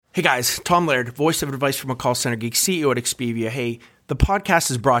Hey guys, Tom Laird, voice of advice from a call center geek, CEO at Expedia. Hey, the podcast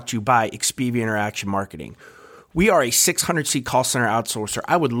is brought to you by Expedia Interaction Marketing. We are a 600-seat call center outsourcer.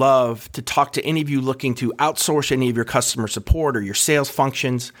 I would love to talk to any of you looking to outsource any of your customer support or your sales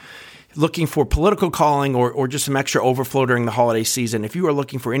functions, looking for political calling or just some extra overflow during the holiday season. If you are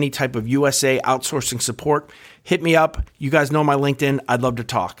looking for any type of USA outsourcing support, hit me up. You guys know my LinkedIn. I'd love to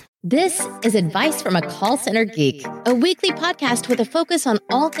talk. This is Advice from a Call Center Geek, a weekly podcast with a focus on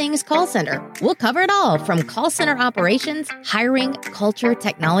all things call center. We'll cover it all from call center operations, hiring, culture,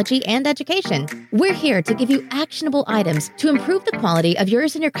 technology, and education. We're here to give you actionable items to improve the quality of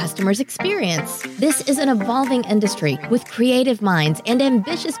yours and your customers' experience. This is an evolving industry with creative minds and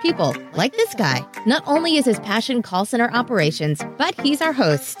ambitious people like this guy. Not only is his passion call center operations, but he's our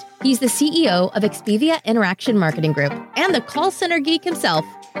host. He's the CEO of Expedia Interaction Marketing Group and the call center geek himself,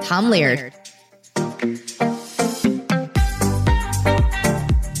 Tom Laird.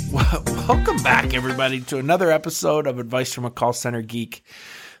 Welcome back, everybody, to another episode of Advice from a Call Center Geek,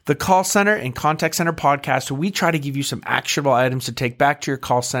 the call center and contact center podcast where we try to give you some actionable items to take back to your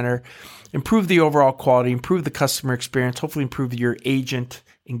call center, improve the overall quality, improve the customer experience, hopefully improve your agent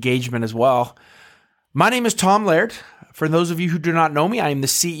engagement as well. My name is Tom Laird. For those of you who do not know me, I am the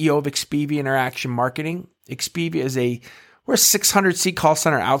CEO of Expedia Interaction Marketing. Expedia we're a 600-seat call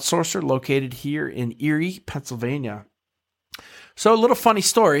center outsourcer located here in Erie, Pennsylvania. So a little funny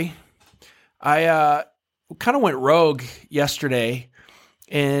story. I kind of went rogue yesterday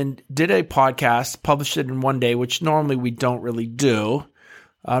and did a podcast, published it in one day, which normally we don't really do.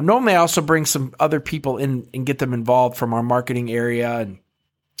 Normally I also bring some other people in and get them involved from our marketing area and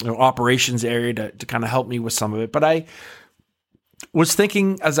operations area to kind of help me with some of it. But I was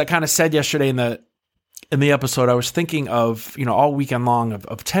thinking, as I kind of said yesterday in the episode, I was thinking of, all weekend long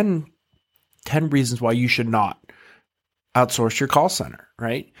of 10 reasons why you should not outsource your call center,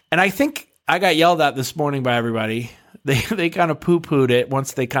 right? And I think I got yelled at this morning by everybody. They kind of poo-pooed it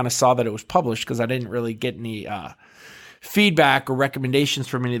once they kind of saw that it was published because I didn't really get any feedback or recommendations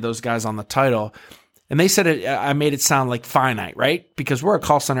from any of those guys on the title. And they said I made it sound like finite, right? Because we're a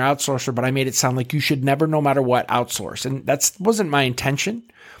call center outsourcer, but I made it sound like you should never, no matter what, outsource. And that wasn't my intention,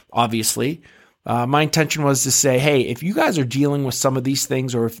 obviously. My intention was to say, hey, if you guys are dealing with some of these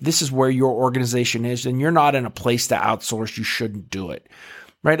things, or if this is where your organization is, and you're not in a place to outsource, you shouldn't do it,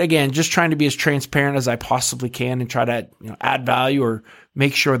 right? Again, just trying to be as transparent as I possibly can and try to add value or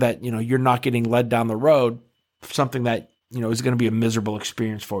make sure that you're not getting led down the road for something that is going to be a miserable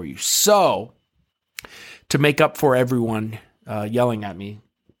experience for you. So, to make up for everyone yelling at me,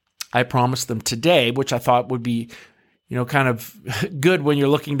 I promised them today, which I thought would be kind of good when you're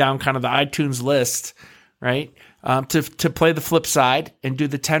looking down kind of the iTunes list, right? To play the flip side and do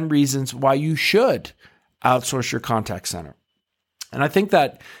the 10 reasons why you should outsource your contact center. And I think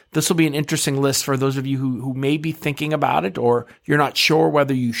that this will be an interesting list for those of you who may be thinking about it or you're not sure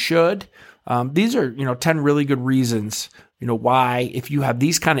whether you should. These are, 10 really good reasons, why, if you have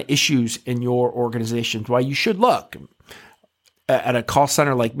these kind of issues in your organization, why you should look at a call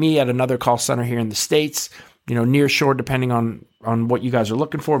center like me, at another call center here in the States, near shore, depending on what you guys are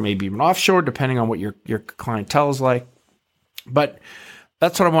looking for, maybe even offshore, depending on what your clientele is like. But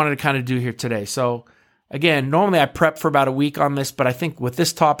that's what I wanted to kind of do here today. So again, normally I prep for about a week on this, but I think with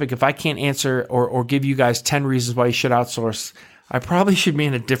this topic, if I can't answer or give you guys 10 reasons why you should outsource, I probably should be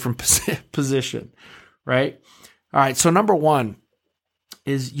in a different position, right? All right, so number one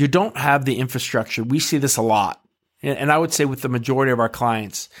is you don't have the infrastructure. We see this a lot. And I would say with the majority of our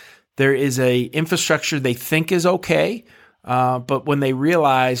clients, there is a infrastructure they think is okay, but when they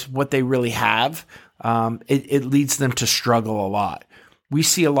realize what they really have, it leads them to struggle a lot. We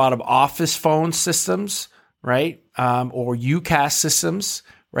see a lot of office phone systems, right? Or UCaaS systems,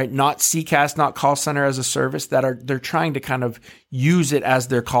 right? Not CCaaS, not call center as a service they're trying to kind of use it as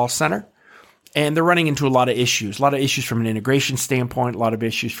their call center. And they're running into a lot of issues from an integration standpoint, a lot of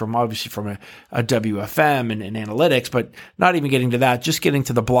issues from a WFM and analytics, but not even getting to that, just getting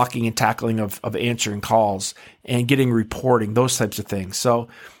to the blocking and tackling of answering calls and getting reporting, those types of things. So,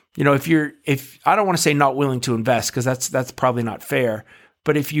 if I don't want to say not willing to invest, because that's probably not fair,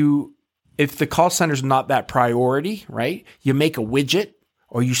 but if the call center is not that priority, right? You make a widget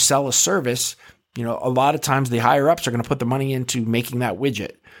or you sell a service, a lot of times the higher ups are going to put the money into making that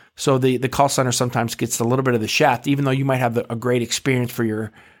widget. So the call center sometimes gets a little bit of the shaft, even though you might have a great experience for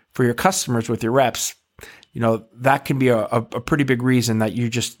your customers with your reps. That can be a pretty big reason that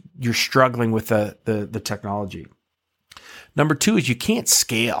you're struggling with the technology. Number two is you can't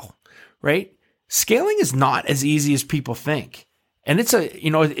scale, right? Scaling is not as easy as people think. And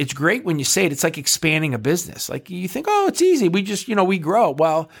it's great when you say it. It's like expanding a business. Like you think, oh, it's easy. We just, we grow.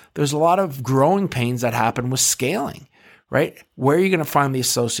 Well, there's a lot of growing pains that happen with scaling, right? Where are you going to find the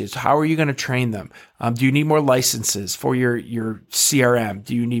associates? How are you going to train them? Do you need more licenses for your CRM?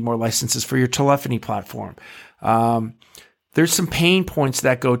 Do you need more licenses for your telephony platform? There's some pain points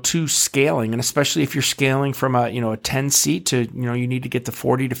that go to scaling, and especially if you're scaling from a 10 seat to, you need to get to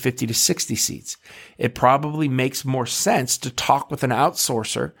 40 to 50 to 60 seats. It probably makes more sense to talk with an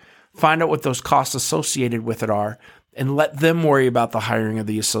outsourcer, find out what those costs associated with it are, and let them worry about the hiring of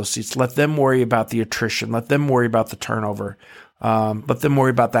the associates. Let them worry about the attrition. Let them worry about the turnover. Let them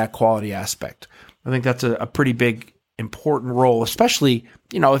worry about that quality aspect. I think that's a pretty big, important role, especially,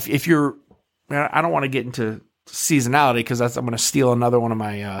 if you're, I don't want to get into seasonality because I'm going to steal another one of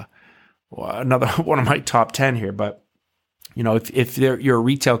my top 10 here. But if you're a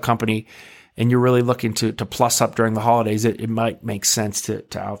retail company and you're really looking to plus up during the holidays, it might make sense to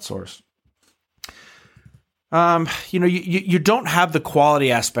outsource. You don't have the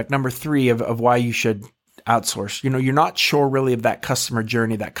quality aspect, number 3 of why you should outsource. You're not sure really of that customer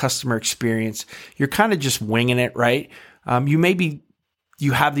journey, that customer experience. You're kind of just winging it, right?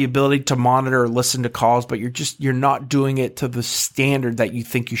 You have the ability to monitor or listen to calls, but you're not doing it to the standard that you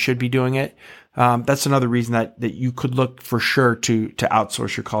think you should be doing it. That's another reason that you could look for sure to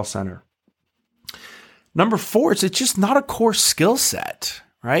outsource your call center. Number 4 is it's just not a core skill set,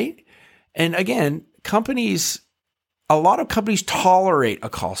 right? And again, a lot of companies tolerate a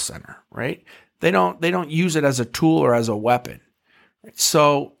call center, right? They don't use it as a tool or as a weapon.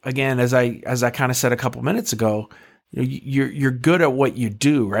 So again, as I kind of said a couple minutes ago, you're good at what you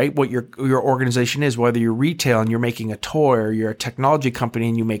do, right? What your organization is, whether you're retail and you're making a toy, or you're a technology company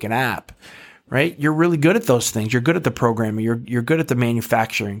and you make an app, right? You're really good at those things. You're good at the programming. You're good at the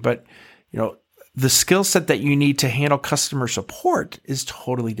manufacturing, but the skill set that you need to handle customer support is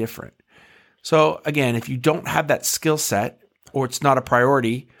totally different. So again, if you don't have that skill set or it's not a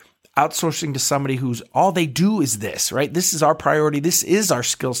priority, outsourcing to somebody who's all they do is this, right? This is our priority. This is our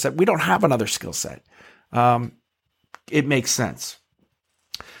skill set. We don't have another skill set. It makes sense.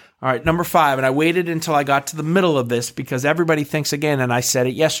 All right, number 5, and I waited until I got to the middle of this because everybody thinks, again, and I said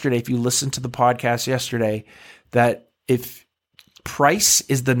it yesterday, if you listened to the podcast yesterday, that if price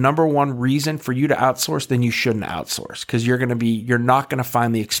is the number 1 reason for you to outsource, then you shouldn't outsource because you're not going to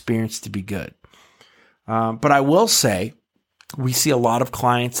find the experience to be good. But I will say, we see a lot of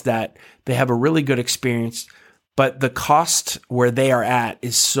clients that they have a really good experience, but the cost where they are at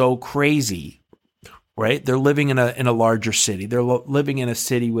is so crazy. Right? They're living in a larger city. They're living in a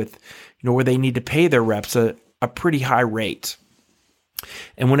city with, where they need to pay their reps a pretty high rate.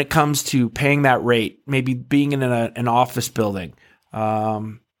 And when it comes to paying that rate, maybe being in an office building,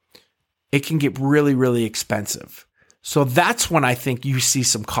 it can get really, really expensive. So that's when I think you see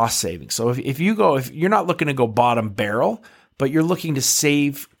some cost savings. So if you're not looking to go bottom barrel, but you're looking to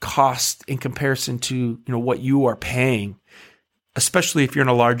save cost in comparison to, what you are paying, especially if you're in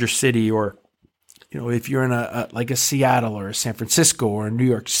a larger city, or if you're in like a Seattle or a San Francisco or a New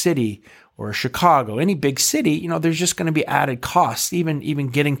York City or a Chicago, any big city, there's just going to be added costs, even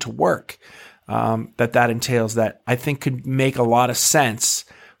getting to work, that entails, that I think could make a lot of sense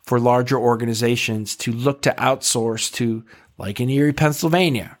for larger organizations to look to outsource to, like in Erie,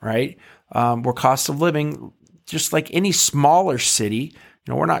 Pennsylvania, right? Where cost of living, just like any smaller city,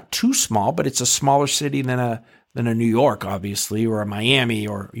 we're not too small, but it's a smaller city than a New York, obviously, or a Miami,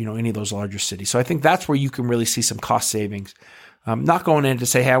 or, any of those larger cities. So I think that's where you can really see some cost savings. Not going in to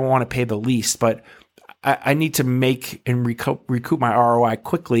say, hey, I want to pay the least, but I need to make and recoup my ROI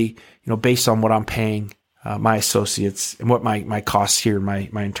quickly, based on what I'm paying my associates and what my costs here in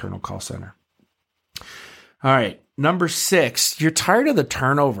my internal call center. All right. Number 6, you're tired of the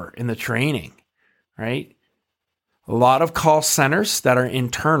turnover in the training, right? A lot of call centers that are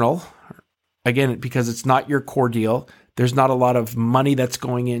internal, again, because it's not your core deal, there's not a lot of money that's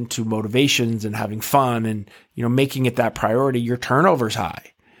going into motivations and having fun and, making it that priority. Your turnover's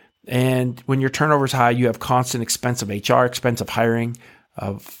high. And when your turnover's high, you have constant expense of HR expense, of hiring,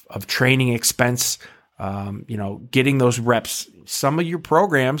 of training expense, getting those reps. Some of your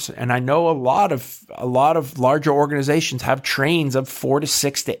programs, and I know a lot of larger organizations have trains of 4 to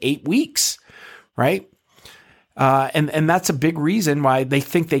 6 to 8 weeks, right? And that's a big reason why they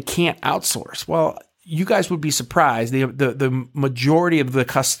think they can't outsource. Well, you guys would be surprised. The majority of the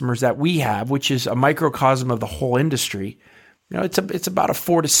customers that we have, which is a microcosm of the whole industry, it's about a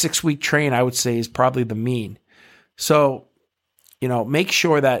 4 to 6 week train, I would say, is probably the mean. So, make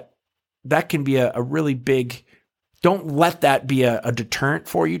sure that can be a really big, don't let that be a deterrent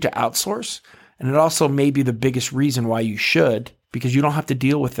for you to outsource. And it also may be the biggest reason why you should because you don't have to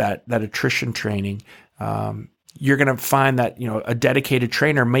deal with that attrition training. You're going to find that, a dedicated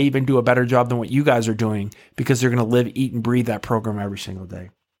trainer may even do a better job than what you guys are doing because they're going to live, eat, and breathe that program every single day.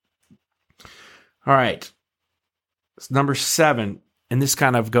 All right. Number 7, and this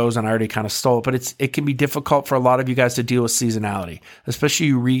kind of goes, and I already kind of stole it, but it can be difficult for a lot of you guys to deal with seasonality, especially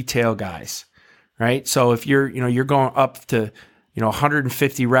you retail guys, right? So if you're going up to,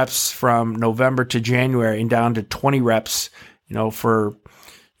 150 reps from November to January and down to 20 reps, for,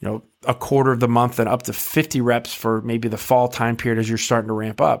 a quarter of the month and up to 50 reps for maybe the fall time period as you're starting to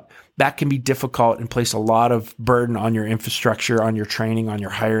ramp up, that can be difficult and place a lot of burden on your infrastructure, on your training, on your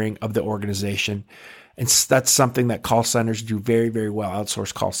hiring of the organization. And that's something that call centers do very, very well,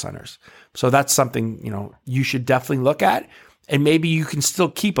 outsourced call centers. So that's something, you should definitely look at. And maybe you can still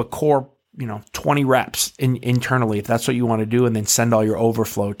keep a core, 20 reps internally if that's what you want to do, and then send all your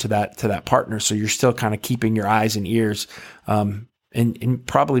overflow to that partner. So you're still kind of keeping your eyes and ears, and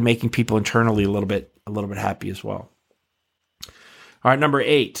probably making people internally a little bit happy as well. All right, number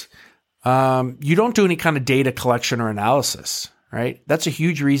 8, you don't do any kind of data collection or analysis, right? That's a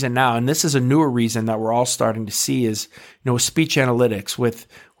huge reason now, and this is a newer reason that we're all starting to see is, with speech analytics, with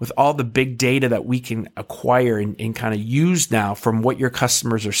all the big data that we can acquire and kind of use now from what your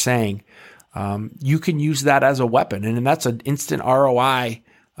customers are saying, you can use that as a weapon, and that's an instant ROI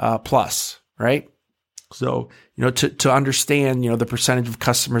plus, right? So, to understand, the percentage of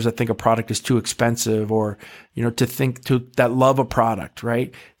customers that think a product is too expensive, or, that love a product,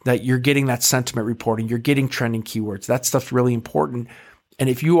 right? That you're getting that sentiment reporting, you're getting trending keywords. That stuff's really important. And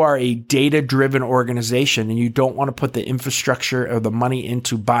if you are a data-driven organization and you don't want to put the infrastructure or the money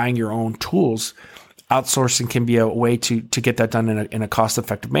into buying your own tools, outsourcing can be a way to get that done in a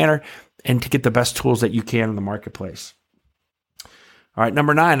cost-effective manner and to get the best tools that you can in the marketplace. All right,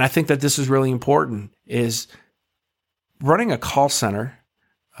 number 9, I think that this is really important, is running a call center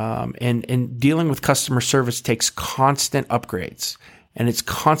and dealing with customer service takes constant upgrades, and it's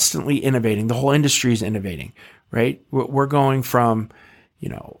constantly innovating. The whole industry is innovating, right? We're going from,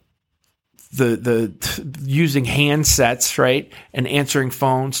 the using handsets, right, and answering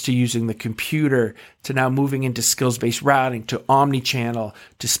phones, to using the computer, to now moving into skills-based routing, to omni-channel,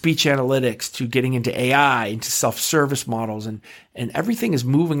 to speech analytics, to getting into AI, into self-service models, and everything is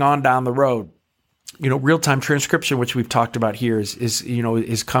moving on down the road. Real-time transcription, which we've talked about here,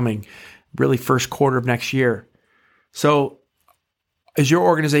 is coming really first quarter of next year. So is your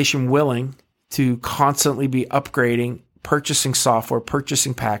organization willing to constantly be upgrading, purchasing software,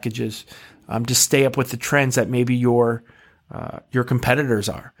 purchasing packages, to stay up with the trends that maybe your competitors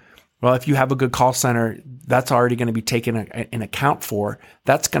are? Well, if you have a good call center, that's already going to be taken in account for.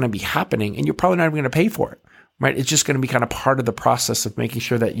 That's going to be happening, and you're probably not even going to pay for it, right? It's just going to be kind of part of the process of making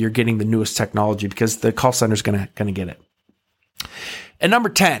sure that you're getting the newest technology, because the call center is going to get it. And number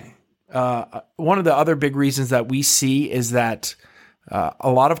 10, one of the other big reasons that we see is that a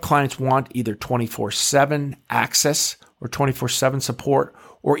lot of clients want either 24/7 access or 24/7 support,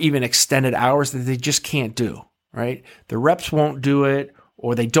 or even extended hours that they just can't do, right? The reps won't do it,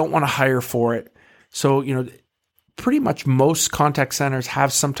 or they don't want to hire for it. So, pretty much most contact centers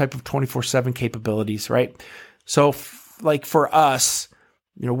have some type of 24/7 capabilities, right? So like for us,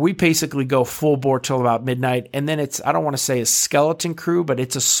 we basically go full bore till about midnight. And then I don't want to say a skeleton crew, but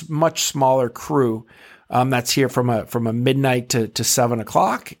it's a much smaller crew that's here from a midnight to 7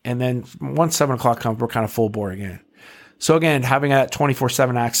 o'clock. And then once 7 o'clock comes, we're kind of full bore again. So again, having that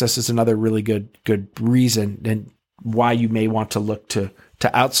 24/7 access is another really good reason and why you may want to look to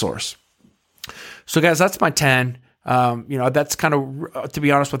outsource. So guys, that's my 10. That's kind of, to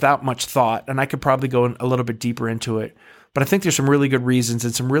be honest, without much thought, and I could probably go a little bit deeper into it, but I think there's some really good reasons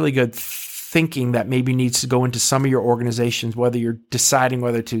and some really good thinking that maybe needs to go into some of your organizations, whether you're deciding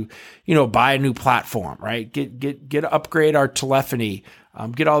whether to, buy a new platform, right? Get upgrade our telephony,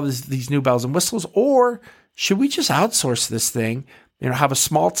 get all these new bells and whistles, or should we just outsource this thing? Have a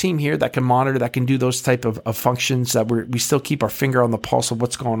small team here that can monitor, that can do those type of functions, that we still keep our finger on the pulse of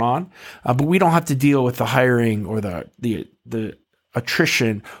what's going on, but we don't have to deal with the hiring or the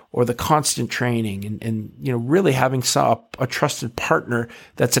attrition or the constant training, and really having a trusted partner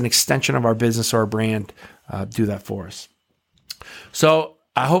that's an extension of our business or our brand do that for us. So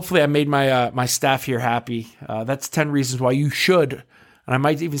hopefully I made my staff here happy. That's 10 reasons why you should, and I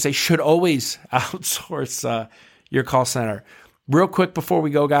might even say should always outsource your call center. Real quick before we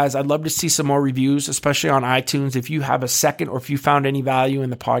go, guys, I'd love to see some more reviews, especially on iTunes. If you have a second, or if you found any value in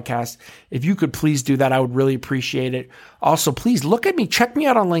the podcast, if you could please do that, I would really appreciate it. Also, please look at me. Check me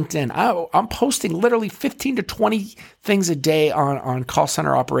out on LinkedIn. I'm posting literally 15 to 20 things a day on call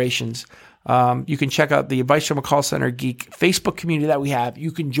center operations. You can check out the Advice from a Call Center Geek Facebook community that we have.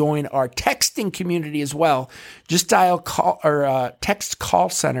 You can join our texting community as well. Just dial text call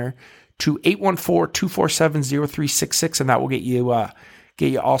center to 814-247-0366, and that will get you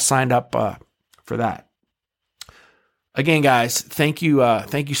all signed up for that. Again, guys, thank you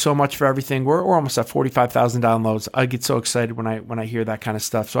so much for everything. We're almost at 45,000 downloads. I get so excited when I hear that kind of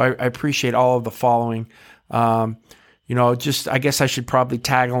stuff. So I appreciate all of the following. I guess I should probably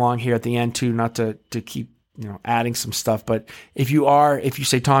tag along here at the end too, not to keep adding some stuff. But if you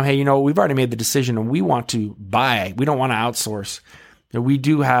say, Tom, hey, we've already made the decision and we want to buy, we don't want to outsource. We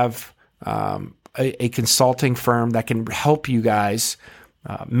do have a consulting firm that can help you guys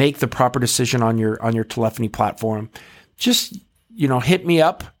make the proper decision on your telephony platform. Just, hit me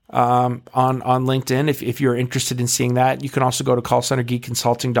up on LinkedIn if you're interested in seeing that. You can also go to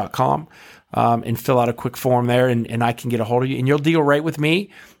callcentergeekconsulting.com and fill out a quick form there, and I can get a hold of you. And you'll deal right with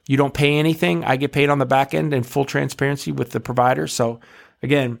me. You don't pay anything. I get paid on the back end in full transparency with the provider. So,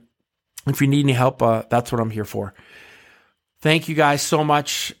 again, if you need any help, that's what I'm here for. Thank you guys so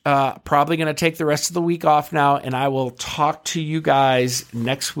much. Probably going to take the rest of the week off now, and I will talk to you guys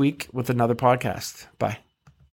next week with another podcast. Bye.